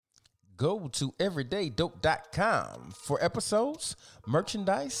Go to everydaydope.com for episodes,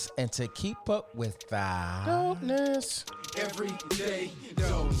 merchandise, and to keep up with the dopeness. Everyday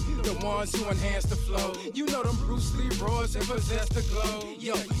dope, the ones who enhance the flow. You know them Bruce Lee roars and possess the glow.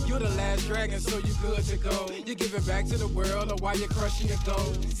 Yo, you're the last dragon, so you good to go. You're giving back to the world, or while you're crushing your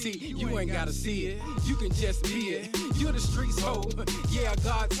gold. See, you ain't gotta see it, you can just be it. You're the streets hope. Yeah,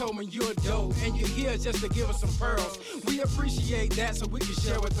 God told me you're dope, and you're here just to give us some pearls. We appreciate that, so we can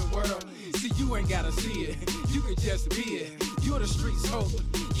share with the world. See, you ain't gotta see it, you can just be it. You're the streets hope.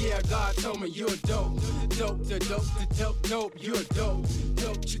 Yeah, God told me you're dope. Dope, the dope, the dope, dope. You're dope.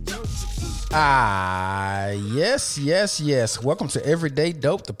 Dope, dope. Yes. Welcome to Everyday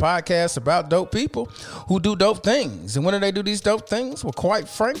Dope, the podcast about dope people who do dope things. And when do they do these dope things? Well, quite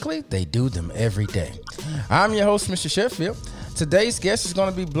frankly, they do them every day. I'm your host, Mr. Sheffield. Today's guest is going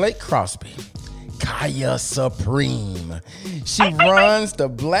to be Blake Crosby. Kaya Supreme. She runs the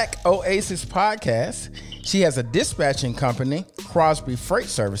Black Oasis podcast. She has a dispatching company, Crosby Freight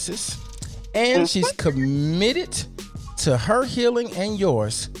Services, and she's committed to her healing and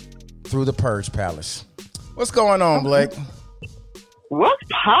yours through the Purge Palace. What's going on, Blake? What's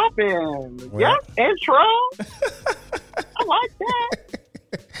poppin'? Well, Yep, intro. I like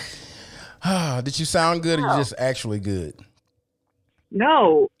that. Did you sound good or you just actually good?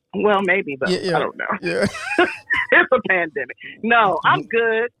 No. Well, maybe, but Yeah. I don't know. Yeah. It's a pandemic. No, I'm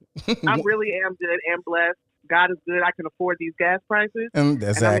good. I really am good and blessed. God is good. I can afford these gas prices.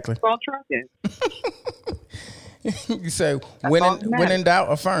 Exactly. And I'm trucking. You say, when in doubt,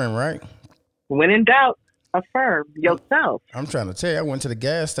 affirm, right? When in doubt, affirm yourself. I'm trying to tell you, I went to the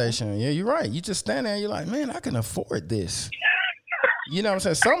gas station. Yeah, you're right. You just stand there and you're like, man, I can afford this. You know what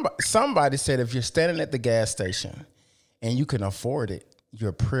I'm saying? Somebody said if you're standing at the gas station and you can afford it,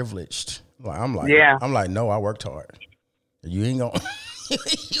 you're privileged. I'm like, no, I worked hard. You ain't gonna.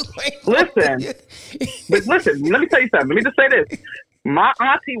 Listen, let me tell you something. Let me just say this. My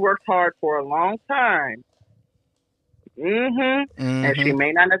auntie worked hard for a long time. And she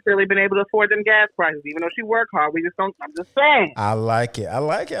may not necessarily been able to afford them gas prices, even though she worked hard. We just don't. I'm just saying. I like it.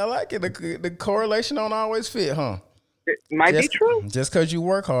 The correlation don't always fit, huh? It might be true. Just because you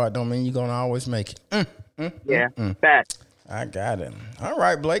work hard don't mean you're gonna always make it. Fact. I got it. All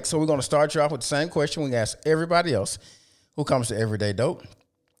right, Blake. So we're going to start you off with the same question we ask everybody else who comes to Everyday Dope.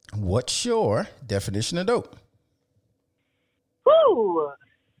 What's your definition of dope? Whew.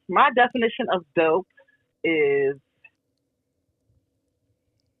 My definition of dope is,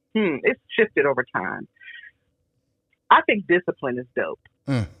 it's shifted over time. I think discipline is dope.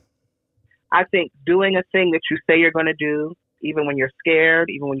 I think doing a thing that you say you're going to do, even when you're scared,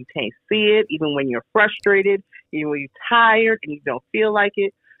 even when you can't see it, even when you're frustrated, even when you're tired and you don't feel like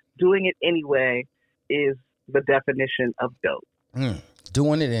it, doing it anyway is the definition of dope.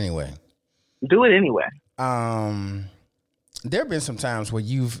 Doing it anyway. Do it anyway. There have been some times where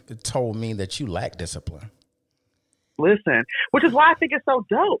you've told me that you lack discipline. Listen, which is why I think it's so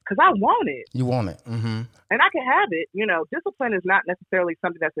dope, because I want it. You want it. Mm-hmm. And I can have it. You know, discipline is not necessarily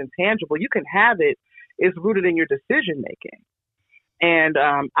something that's intangible. You can have it. It's rooted in your decision making. And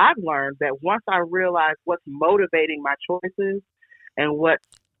I've learned that once I realize what's motivating my choices and what's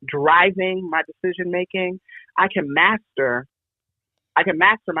driving my decision making, I can master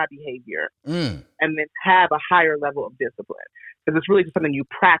my behavior and then have a higher level of discipline. Because it's really just something you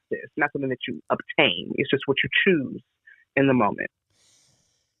practice, not something that you obtain. It's just what you choose in the moment.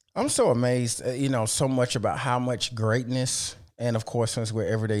 I'm so amazed, so much about how much greatness, and of course, since we're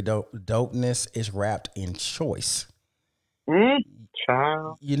everyday dopeness, is wrapped in choice.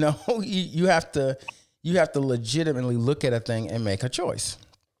 Child. You have to legitimately look at a thing and make a choice.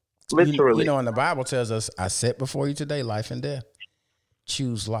 Literally. And the Bible tells us, I set before you today life and death.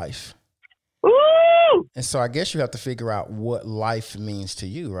 Choose life. Ooh! And so I guess you have to figure out what life means to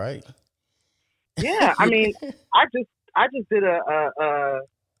you, right? Yeah, I mean, I just did I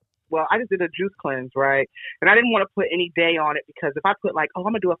just did a juice cleanse, right? And I didn't want to put any day on it because if I put I'm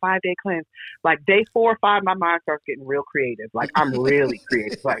going to do a 5-day cleanse, like day 4 or 5, my mind starts getting real creative. Like I'm really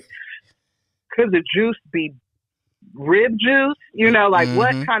creative. Like, could the juice be rib juice?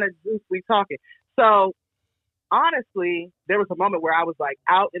 What kind of juice we talking? So honestly, there was a moment where I was like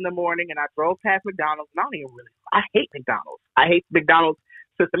out in the morning and I drove past McDonald's and I hate McDonald's. I hate McDonald's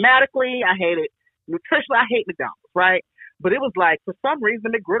systematically. I hate it nutritionally. I hate McDonald's, right? But it was like, for some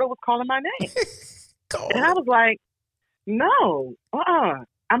reason, McGriddle was calling my name. And I was like, no, I'm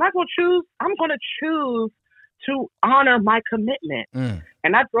not going to choose. I'm going to choose to honor my commitment.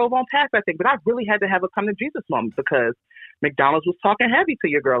 And I drove on past that thing, but I really had to have a come to Jesus moment because McDonald's was talking heavy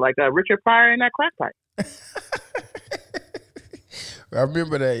to your girl, like Richard Pryor in that crack pipe. I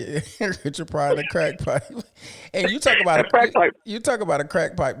remember that Richard Pryor and the crack pipe. And you talk about you talk about a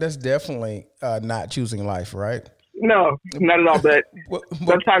crack pipe. That's definitely not choosing life, right? No, not at all. But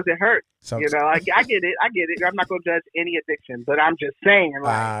sometimes it hurts. You know, I get it. I'm not going to judge any addiction, but I'm just saying,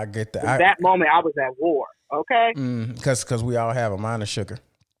 like, I get that. In that moment, I was at war. Okay, because we all have a mind of sugar.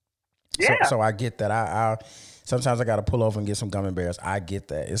 Yeah. So I get that. I sometimes I got to pull over and get some gummy bears. I get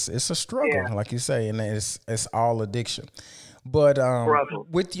that. It's a struggle, like you say, and it's all addiction. But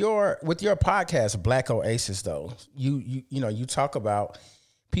with your podcast, Black Oasis, though, you talk about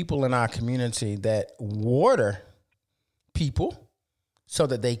people in our community that water people so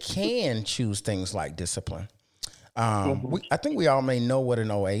that they can choose things like discipline. I think we all may know what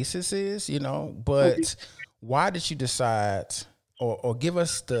an oasis is, but why did you decide, or give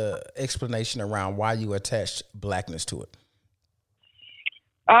us the explanation around why you attached blackness to it?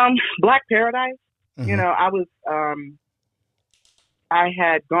 Black Paradise. I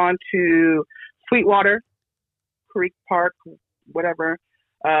had gone to Sweetwater Creek Park, whatever,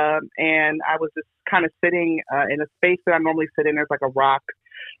 and I was just kind of sitting in a space that I normally sit in. There's like a rock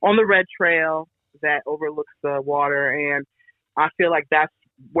on the red trail that overlooks the water, and I feel like that's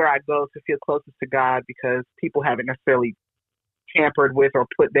where I go to feel closest to God, because people haven't necessarily tampered with or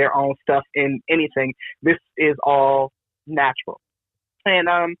put their own stuff in anything. This is all natural. And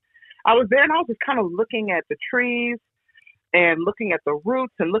I was there, and I was just kind of looking at the trees and looking at the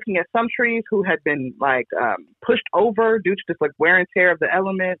roots and looking at some trees who had been like pushed over due to just like wear and tear of the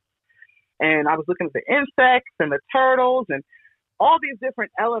elements. And I was looking at the insects and the turtles and all these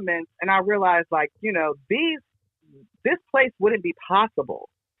different elements. And I realized, like, this place wouldn't be possible.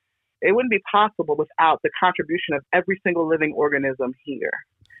 It wouldn't be possible without the contribution of every single living organism here.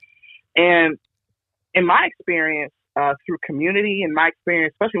 And in my experience, through community, and my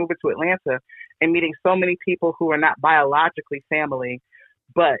experience, especially moving to Atlanta and meeting so many people who are not biologically family,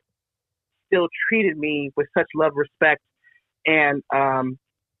 but still treated me with such love, respect, and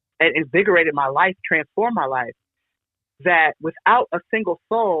it invigorated my life, transformed my life, that without a single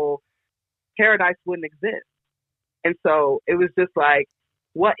soul, paradise wouldn't exist. And so it was just like,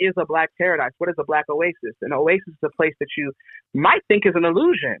 what is a black paradise? What is a black oasis? An oasis is a place that you might think is an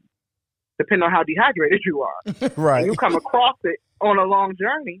illusion, depending on how dehydrated you are. Right. And you come across it on a long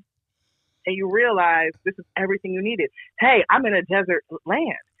journey, and you realize this is everything you needed. Hey, I'm in a desert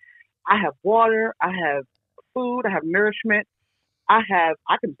land. I have water. I have food. I have nourishment. I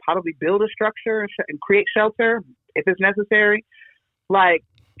can probably build a structure and create shelter if it's necessary. Like,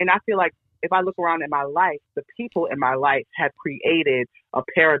 and I feel like if I look around in my life, the people in my life have created a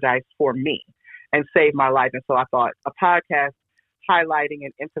paradise for me and saved my life. And so I thought a podcast highlighting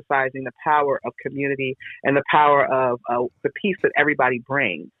and emphasizing the power of community and the power of the peace that everybody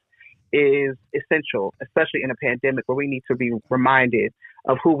brings is essential, especially in a pandemic where we need to be reminded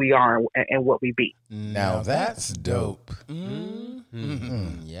of who we are and what we be. Now that's dope.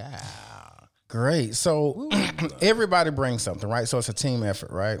 Yeah. Great. So everybody brings something, right? So it's a team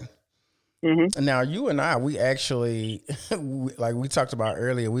effort, right? Mm-hmm. Now, you and I, we actually, like we talked about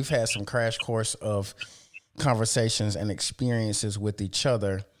earlier, we've had some crash course of conversations and experiences with each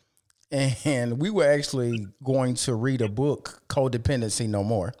other. And we were actually going to read a book, Codependency No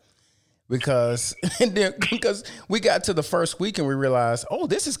More. Because we got to the first week and we realized, oh,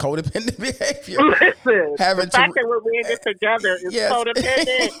 this is codependent behavior. Listen, the fact that we're reading it together is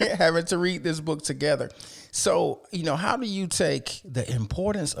codependent. Having to read this book together. So, how do you take the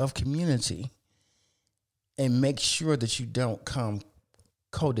importance of community and make sure that you don't come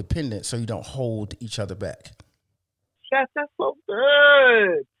codependent so you don't hold each other back? That's so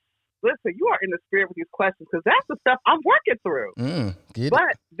good. Listen, you are in the spirit with these questions, because that's the stuff I'm working through.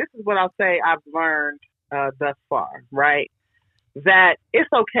 But this is what I'll say I've learned thus far, right? That it's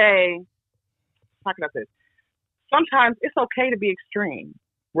okay. How can I say this? Sometimes it's okay to be extreme,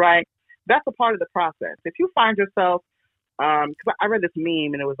 right? That's a part of the process. If you find yourself, because I read this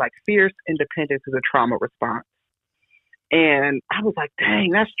meme and it was like, fierce independence is a trauma response. And I was like,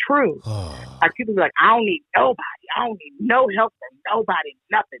 dang, that's true. Like, people be like, I don't need nobody. I don't need no help from nobody,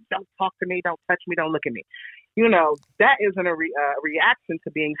 nothing. Don't talk to me. Don't touch me. Don't look at me. That isn't a reaction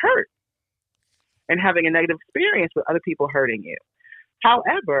to being hurt and having a negative experience with other people hurting you.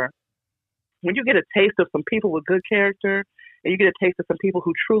 However, when you get a taste of some people with good character, and you get a taste of some people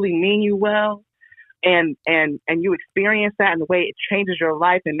who truly mean you well, and you experience that in the way it changes your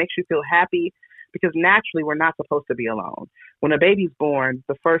life and makes you feel happy, because naturally we're not supposed to be alone. When a baby's born,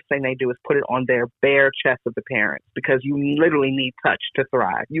 the first thing they do is put it on their bare chest of the parents, because you literally need touch to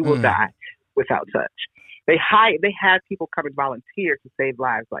thrive. You will die without touch. They have people come and volunteer to save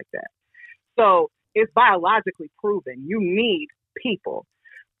lives like that. So it's biologically proven. You need people.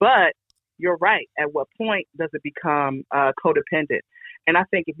 But you're right. At what point does it become codependent? And I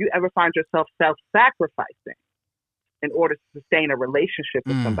think if you ever find yourself self-sacrificing in order to sustain a relationship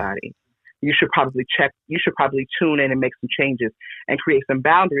with somebody, you should probably tune in and make some changes and create some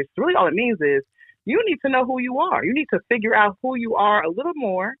boundaries. Really all it means is you need to know who you are. You need to figure out who you are a little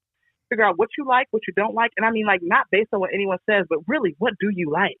more, figure out what you like, what you don't like. And I mean, like, not based on what anyone says, but really, what do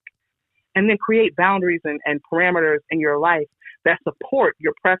you like? And then create boundaries and parameters in your life that support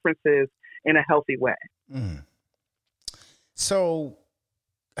your preferences in a healthy way. So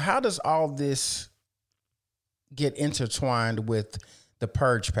how does all this get intertwined with the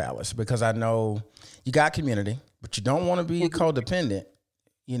Purge Palace? Because I know you got community, but you don't want to be codependent,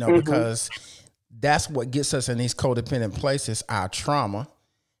 you know, because that's what gets us in these codependent places, our trauma,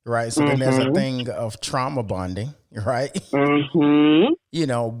 right? So then there's a thing of trauma bonding, right? You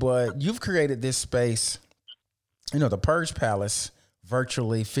know, but you've created this space, you know, the Purge Palace,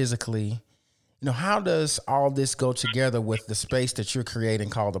 virtually, physically. You know, how does all this go together with the space that you're creating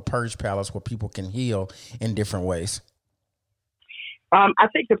called the Purge Palace, where people can heal in different ways? I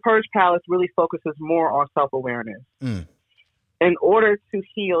think the Purge Palace really focuses more on self-awareness. In order to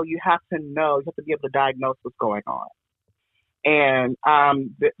heal, you have to be able to diagnose what's going on. And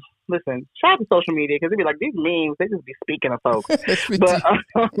listen, shout out to social media, because it'd be like, these memes, they just be speaking of folks. But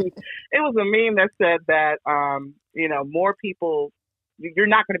it was a meme that said that, you know, more people, you're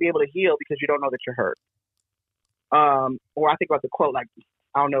not going to be able to heal because you don't know that you're hurt. Or I think about the quote, like,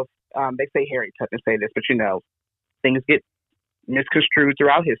 I don't know, they say Harry Tubman say this, but you know, things get misconstrued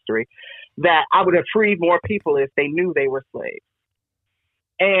throughout history, that I would have freed more people if they knew they were slaves.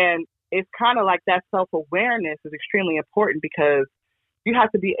 And it's kind of like that self-awareness is extremely important, because you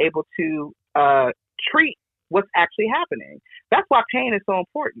have to be able to treat what's actually happening. That's why pain is so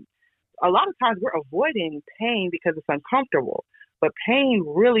important. A lot of times we're avoiding pain because it's uncomfortable, but pain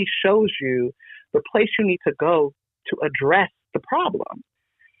really shows you the place you need to go to address the problem.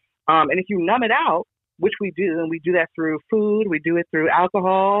 And if you numb it out, which we do, and we do that through food, we do it through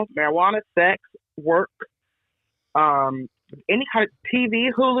alcohol, marijuana, sex, work, any kind of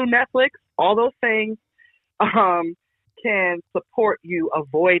TV, Hulu, Netflix, all those things can support you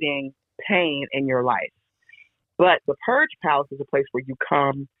avoiding pain in your life. But the Purge Palace is a place where you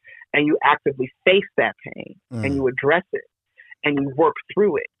come and you actively face that pain and you address it and you work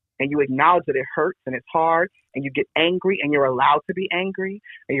through it and you acknowledge that it hurts and it's hard, and you get angry and you're allowed to be angry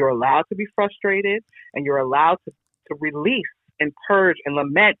and you're allowed to be frustrated and you're allowed to release and purge and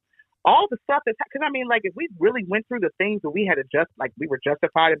lament all the stuff that's, because I mean, like, if we really went through the things that we had to we were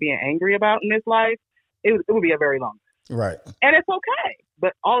justified of being angry about in this life, it would be a very long list. Right. And it's okay.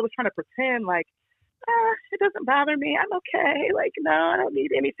 But all of us trying to pretend like, it doesn't bother me, I'm okay. Like, no, I don't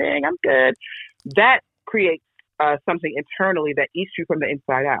need anything, I'm good. That creates something internally that eats you from the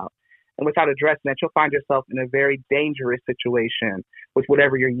inside out. And without addressing that, you'll find yourself in a very dangerous situation with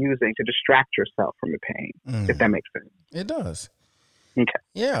whatever you're using to distract yourself from the pain, if that makes sense. It does. Okay.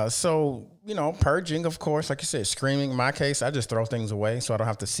 Yeah. So, you know, purging, of course, like you said, screaming. In my case, I just throw things away so I don't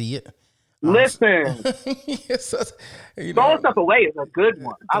have to see it. Listen, you know, throwing stuff away is a good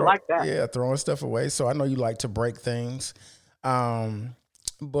one. I like that. Yeah, throwing stuff away. So I know you like to break things.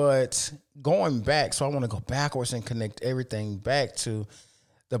 But going back, so I want to go backwards and connect everything back to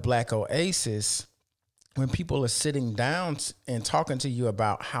the Black Oasis. When people are sitting down and talking to you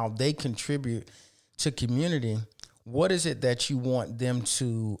about how they contribute to community, what is it that you want them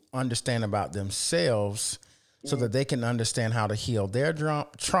to understand about themselves so that they can understand how to heal their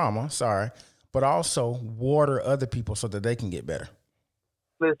trauma, but also water other people so that they can get better?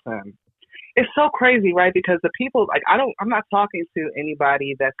 Listen, it's so crazy, right? Because the people, like, I'm not talking to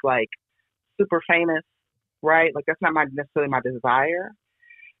anybody that's like super famous, right? Like, that's not necessarily my desire,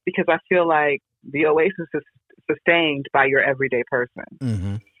 because I feel like the Oasis is sustained by your everyday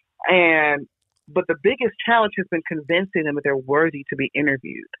person. But the biggest challenge has been convincing them that they're worthy to be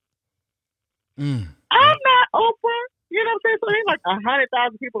interviewed. I'm not Oprah, you know what I'm saying? So there's like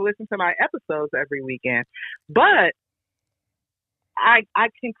 100,000 people listen to my episodes every weekend, but I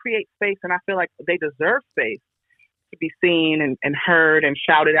can create space, and I feel like they deserve space to be seen and heard and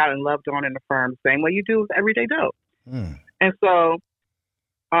shouted out and loved on and affirmed, the same way you do with Everyday Dope. And so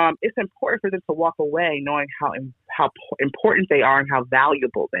it's important for them to walk away knowing how important they are and how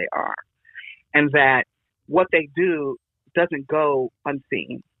valuable they are, and that what they do doesn't go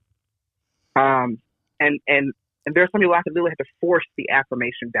unseen. And there's some people I literally have to force the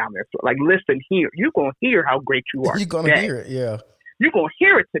affirmation down their throat. Like, listen here, you're going to hear how great you are. You're going to hear it, yeah. You're going to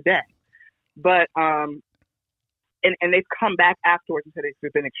hear it today. But, and they've come back afterwards and said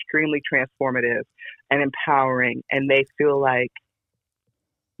it's been extremely transformative and empowering. And they feel like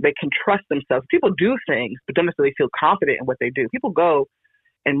they can trust themselves. People do things, but don't necessarily feel confident in what they do. People go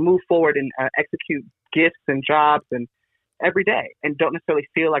and move forward and execute gifts and jobs and every day and don't necessarily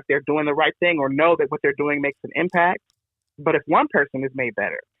feel like they're doing the right thing or know that what they're doing makes an impact. But if one person is made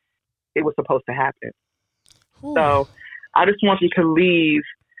better, it was supposed to happen. Ooh. So I just want them to leave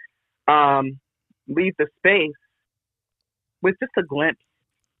the space with just a glimpse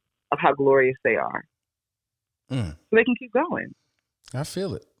of how glorious they are. So they can keep going. I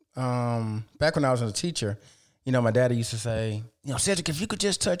feel it. Back when I was a teacher, my daddy used to say, Cedric, if you could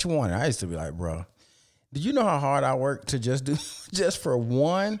just touch one. I used to be like, bro, do you know how hard I work to just for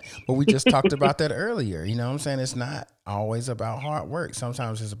one? But we just talked about that earlier. You know what I'm saying? It's not always about hard work.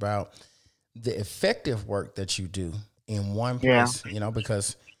 Sometimes it's about the effective work that you do in one place,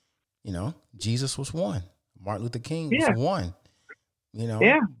 because, Jesus was one. Martin Luther King was one.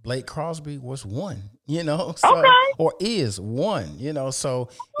 Blake Crosby was one, or is one, so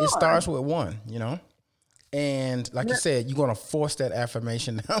it starts with one, and like you said, you're going to force that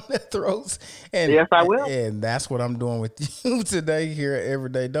affirmation down their throats. And yes, I will. And that's what I'm doing with you today here at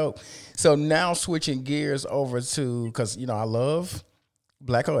Everyday Dope. So now switching gears over to, because, I love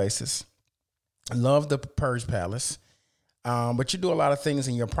Black Oasis, I love the Purge Palace. But you do a lot of things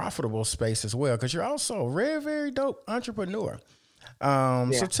in your profitable space as well, because you're also a very, very dope entrepreneur.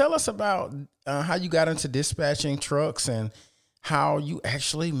 So tell us about how you got into dispatching trucks and how you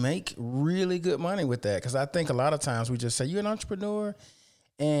actually make really good money with that. Because I think a lot of times we just say you're an entrepreneur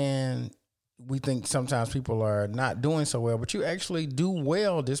and we think sometimes people are not doing so well, but you actually do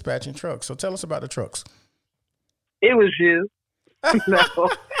well dispatching trucks. So tell us about the trucks. It was you. No.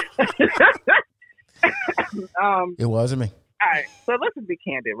 It wasn't me. All right. So let's just be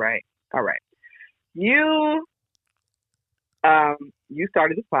candid, right? All right. You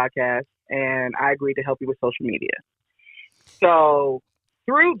started this podcast and I agreed to help you with social media. So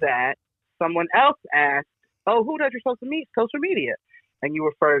through that, someone else asked, oh, who does your social media? And you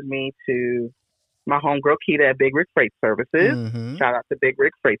referred me to my homegirl, Keita at Big Rig Freight Services. Mm-hmm. Shout out to Big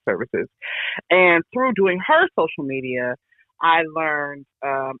Rig Freight Services. And through doing her social media, I learned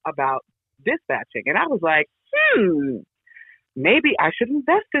about dispatching. And I was like, maybe I should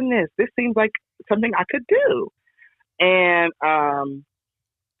invest in this. This seems like something I could do. And I'm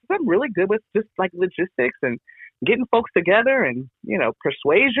really good with just like logistics and getting folks together and,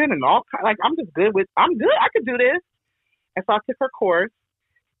 persuasion and all like I'm good. I could do this. And so I took her course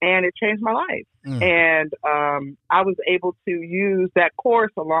and it changed my life. And I was able to use that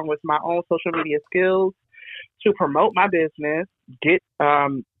course along with my own social media skills to promote my business, get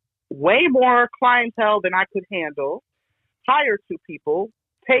way more clientele than I could handle, hire 2 people,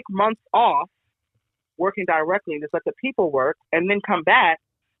 take months off working directly and just let the people work, and then come back.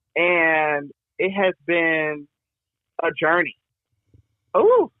 And it has been a journey. A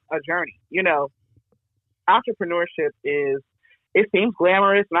journey. Entrepreneurship it seems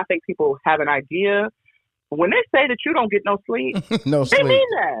glamorous, and I think people have an idea. But when they say that you don't get no sleep, they mean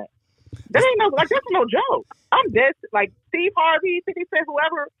that. That ain't that's no joke. I'm dead. Like Steve Harvey, 50 Cent,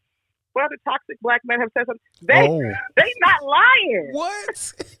 whoever toxic black men have said something, they not lying.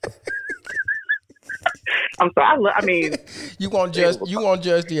 What? I'm sorry. you won't judge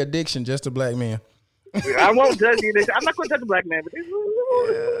the addiction, just the black men. I won't judge the addiction. I'm not going to judge the black man, but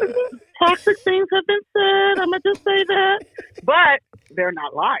toxic things have been said. I'm going to just say that, but they're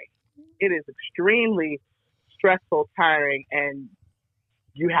not lying. It is extremely stressful, tiring, and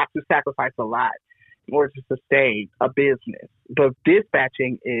you have to sacrifice a lot in order to sustain a business. But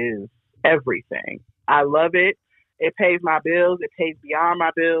dispatching is everything. I love it. It pays my bills. It pays beyond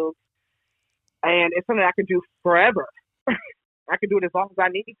my bills. And it's something I can do forever. I can do it as long as I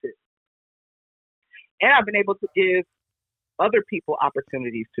need to. And I've been able to give other people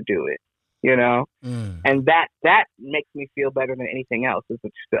opportunities to do it, And that makes me feel better than anything else. It's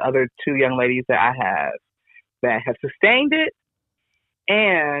the other 2 young ladies that I have that have sustained it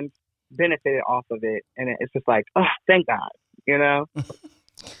and benefited off of it. And it's just like, oh, thank God,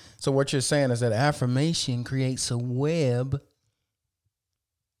 So what you're saying is that affirmation creates a web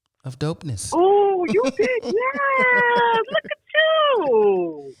of dopeness. Oh, you did. Yeah. Look at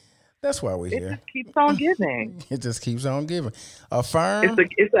you. That's why we're here. It just keeps on giving. It just keeps on giving. Affirm.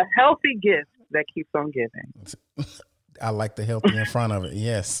 It's a healthy gift that keeps on giving. I like the healthy in front of it.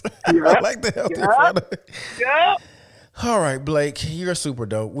 Yes. Yep. I like the healthy in front of it. Yep. All right, Blake, you're super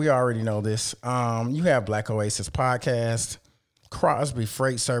dope. We already know this. You have Black Oasis podcast, Crosby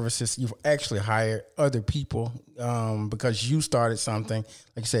Freight Services. You've actually hired other people because you started something.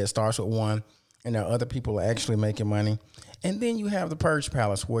 Like you said, it starts with one, and there are other people actually making money. And then you have the Purge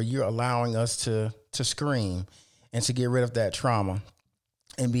Palace, where you're allowing us to scream and to get rid of that trauma.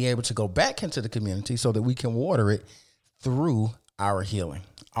 and be able to go back into the community so that we can water it through our healing.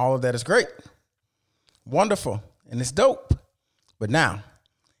 All of that is great. Wonderful. And it's dope. But now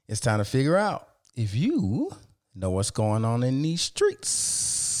it's time to figure out if you know what's going on in these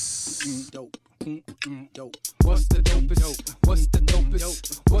streets. Dope. Dope. What's the dopest? What's the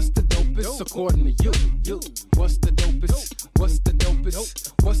dopest? What's the dopest according to you? What's the dopest? What's the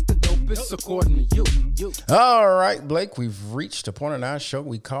dopest? What's the dopest according to you? All right, Blake, we've reached a point in our show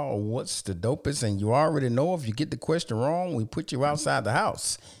we call What's the Dopest? And you already know if you get the question wrong, we put you outside the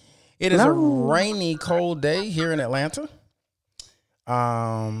house. It is a rainy, cold day here in Atlanta.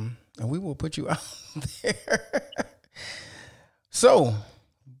 And we will put you out there. So,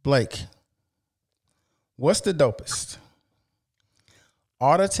 Blake, what's the dopest?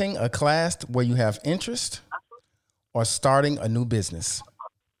 Auditing a class where you have interest or starting a new business?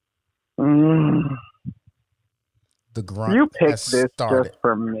 The grunt You picked has this started. just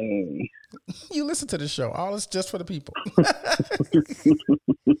for me. You listen to the show. All is just for the people.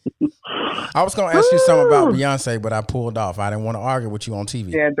 I was going to ask you something about Beyonce, but I pulled off. I didn't want to argue with you on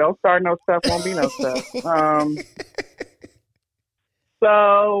TV. Yeah, don't start no stuff, won't be no stuff.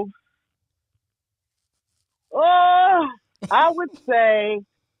 So, I would say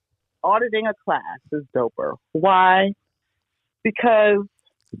auditing a class is doper. Why? Because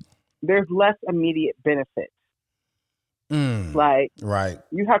there's less immediate benefit. Like, Right.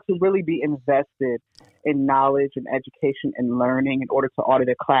 you have to really be invested in knowledge and education and learning in order to audit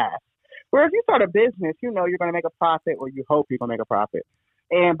a class. Whereas if you start a business, you know you're going to make a profit, or you hope you're going to make a profit.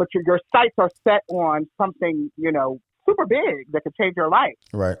 But your sights are set on something, super big that could change your life.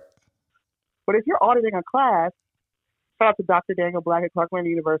 Right. But if you're auditing a class, shout out to Dr. Daniel Black at Clark Atlanta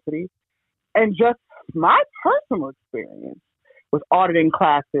University, and just my personal experience with auditing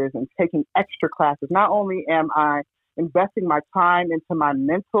classes and taking extra classes, not only am I investing my time into my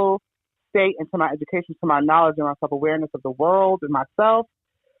mental state, into my education, to my knowledge and my self-awareness of the world and myself,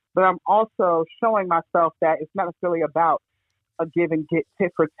 but I'm also showing myself that it's not necessarily about a give and get,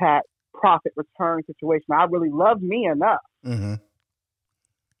 tit for tat, profit return situation. I really love me enough to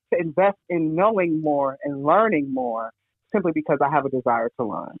invest in knowing more and learning more simply because I have a desire to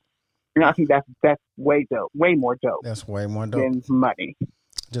learn. I think that's way dope, way more dope. That's way more dope than money.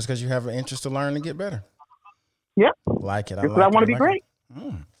 Just because you have an interest to learn and get better. Yep. Like it. I want to be great.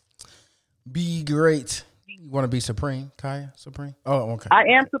 Be great. You want to be supreme, Kaya? Supreme? Oh, okay. I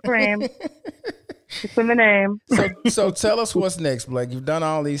am supreme. It's in the name. So tell us what's next, Blake. You've done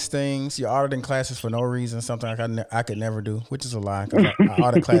all these things. You're auditing classes for no reason, something I could never do, which is a lie, because I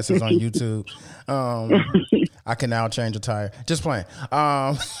audit classes on YouTube. I can now change a tire. Just playing.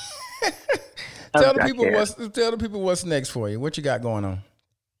 Tell the people what's next for you. What you got going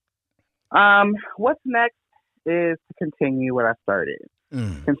on? What's next is to continue what I started.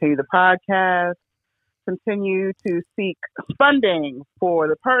 Continue the podcast, continue to seek funding for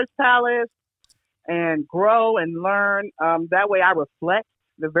the Purge Palace, and grow and learn. That way I reflect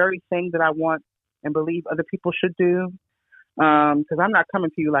the very thing that I want and believe other people should do. Because I'm not coming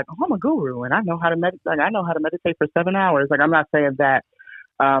to you like, oh, I'm a guru and I know how to meditate. Like, I know how to meditate for 7 hours. Like, I'm not saying that.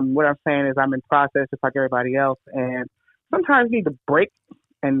 What I'm saying is I'm in process just like everybody else. And sometimes you need to break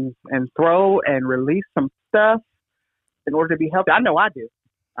and throw and release some stuff in order to be healthy. I know I do.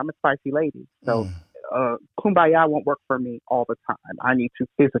 I'm a spicy lady. So kumbaya won't work for me all the time. I need to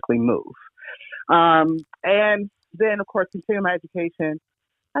physically move. And then, of course, continue my education.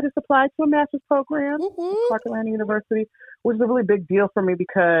 I just applied to a master's program at Clark Atlanta University, which is a really big deal for me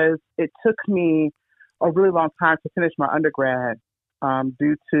because it took me a really long time to finish my undergrad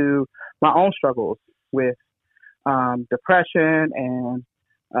due to my own struggles with depression and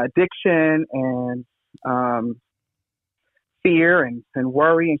addiction and fear and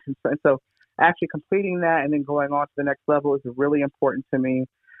worry and concern. So actually completing that and then going on to the next level is really important to me.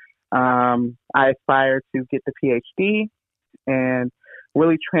 I aspire to get the PhD and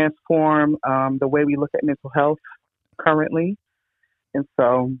really transform the way we look at mental health currently. And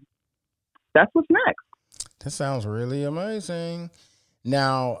so that's what's next. That sounds really amazing.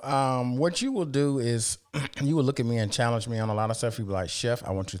 Now, what you will do is you will look at me and challenge me on a lot of stuff. You'll be like, Chef,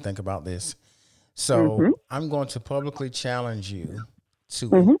 I want you to think about this. So I'm going to publicly challenge you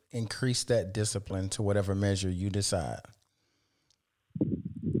to increase that discipline to whatever measure you decide.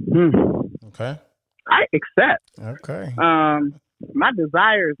 Okay. I accept. Okay. My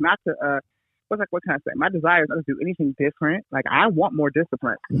desire is not to, what can I say? My desire is not to do anything different. Like, I want more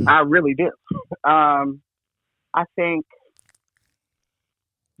discipline. I really do. I think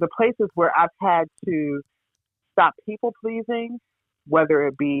the places where I've had to stop people pleasing, whether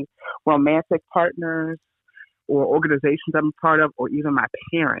it be romantic partners or organizations I'm a part of, or even my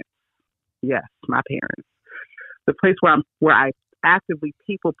parents. Yes, my parents. The place where I actively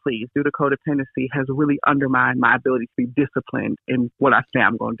people please due to codependency has really undermined my ability to be disciplined in what I say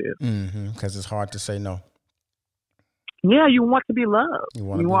I'm going to do. Because it's hard to say no. Yeah, you want to be loved. You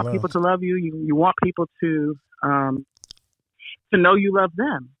want people to love you. You want people to know you love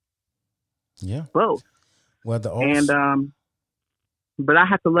them. Yeah, both. Well, but I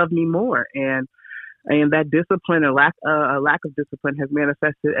have to love me more, and that discipline and lack of discipline has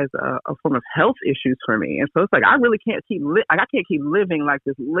manifested as a form of health issues for me. And so it's like I really can't keep I can't keep living like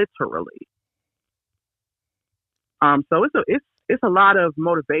this literally. So it's a lot of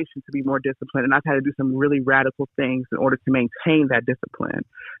motivation to be more disciplined, and I've had to do some really radical things in order to maintain that discipline,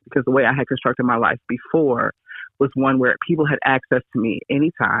 because the way I had constructed my life before was one where people had access to me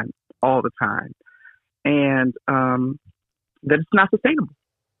anytime, all the time, and that it's not sustainable.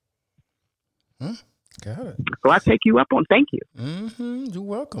 Got it. So I take you up on. Thank you. You're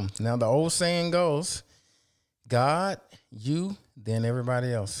welcome. Now the old saying goes, God, you, then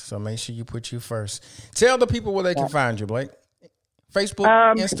everybody else. So make sure you put you first. Tell the people where they can find you, Blake. Facebook,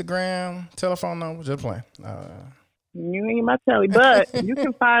 Instagram, telephone number, just playing. You ain't my telly, but you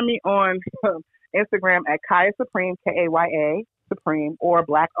can find me on Instagram at Kaya Supreme, Kaya Supreme, or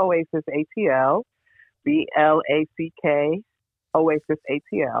Black Oasis ATL, BLACK Oasis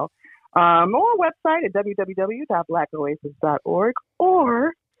ATL. Or website at www.blackoasis.org,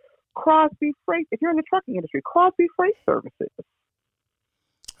 or Crosby Freight. If you're in the trucking industry, Crosby Freight Services.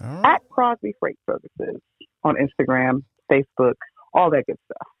 Right. At Crosby Freight Services on Instagram, Facebook, all that good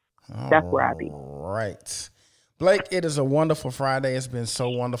stuff. That's where I be. Right. Blake, it is a wonderful Friday. It's been so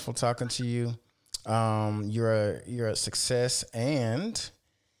wonderful talking to you. You're a success, and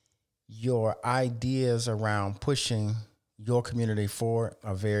your ideas around pushing your community forward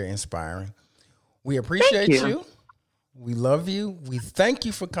are very inspiring. We appreciate you. We love you. We thank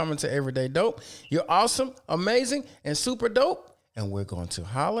you for coming to Everyday Dope. You're awesome, amazing, and super dope. And we're going to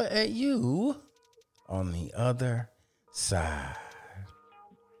holler at you on the other side.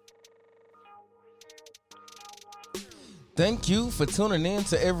 Thank you for tuning in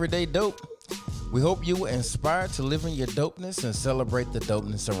to Everyday Dope. We hope you were inspired to live in your dopeness and celebrate the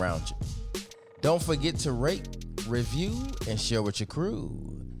dopeness around you. Don't forget to rate, review, and share with your crew.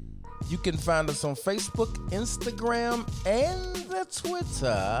 You can find us on Facebook, Instagram, and the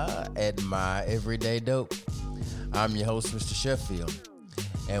Twitter at My Everyday Dope. I'm your host, Mr. Sheffield,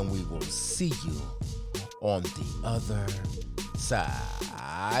 and we will see you on the other side.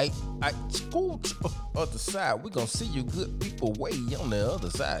 Other side. We're going to see you good people way on the other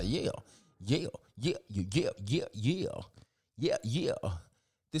side. Yeah.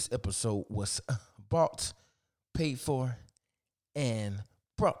 This episode was bought, paid for, and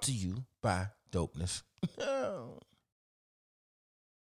brought to you by Dopeness.